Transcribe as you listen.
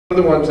One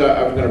of the ones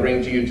I was going to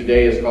bring to you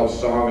today is called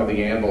Song of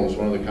the Anvil. It's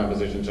one of the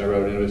compositions I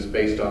wrote, and it was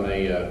based on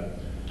a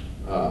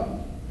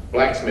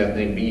blacksmith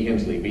named B.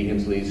 Hensley. B.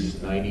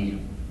 Hensley's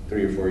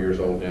 93 or 4 years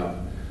old now.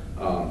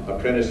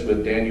 Apprenticed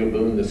with Daniel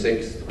Boone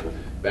VI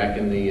back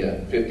in the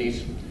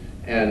 50s,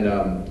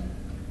 and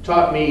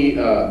taught me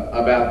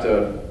about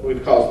what we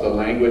call the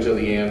language of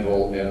the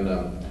anvil. And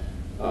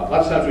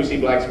lots of times we see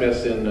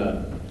blacksmiths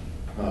in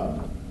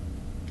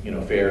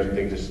fairs and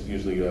things, it's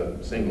usually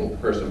a single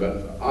person,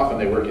 but often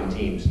they work in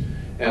teams.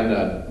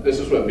 And this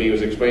is what B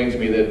was explaining to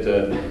me, that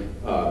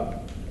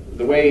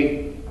the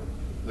way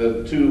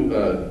the two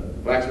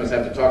blacksmiths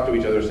have to talk to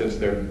each other, since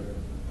they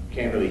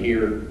can't really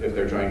hear if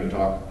they're trying to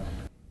talk.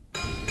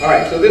 All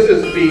right, so this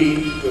is B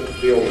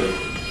with the older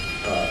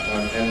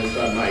one, and his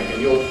son Mike,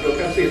 and you'll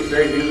kind of see it's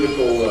very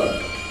musical,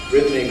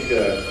 rhythmic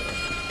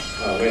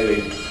way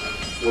they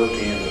work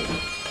the anvil.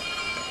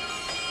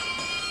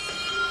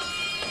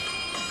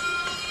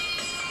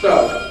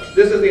 So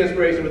this is the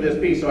inspiration for this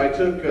piece. So I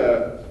took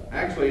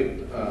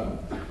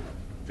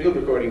field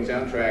recording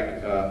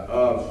soundtrack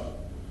of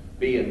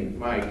B and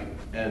Mike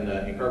and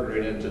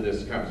incorporated it into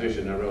this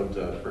composition. I wrote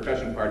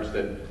percussion parts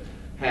that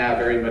have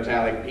very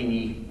metallic,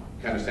 pingy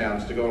kind of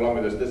sounds to go along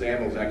with this. This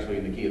anvil is actually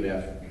in the key of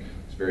F.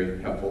 It's very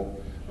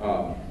helpful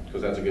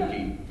because that's a good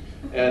key.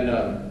 And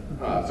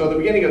so the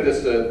beginning of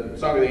this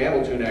Song of the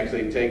Anvil tune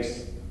actually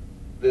takes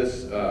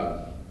this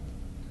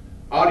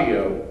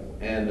audio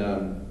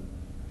and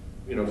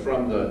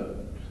from the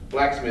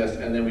blacksmith,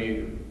 and then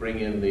we bring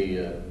in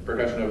the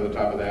percussion over the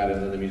top of that,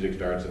 and then the music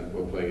starts, and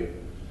we'll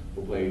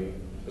play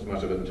as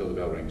much of it until the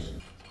bell rings.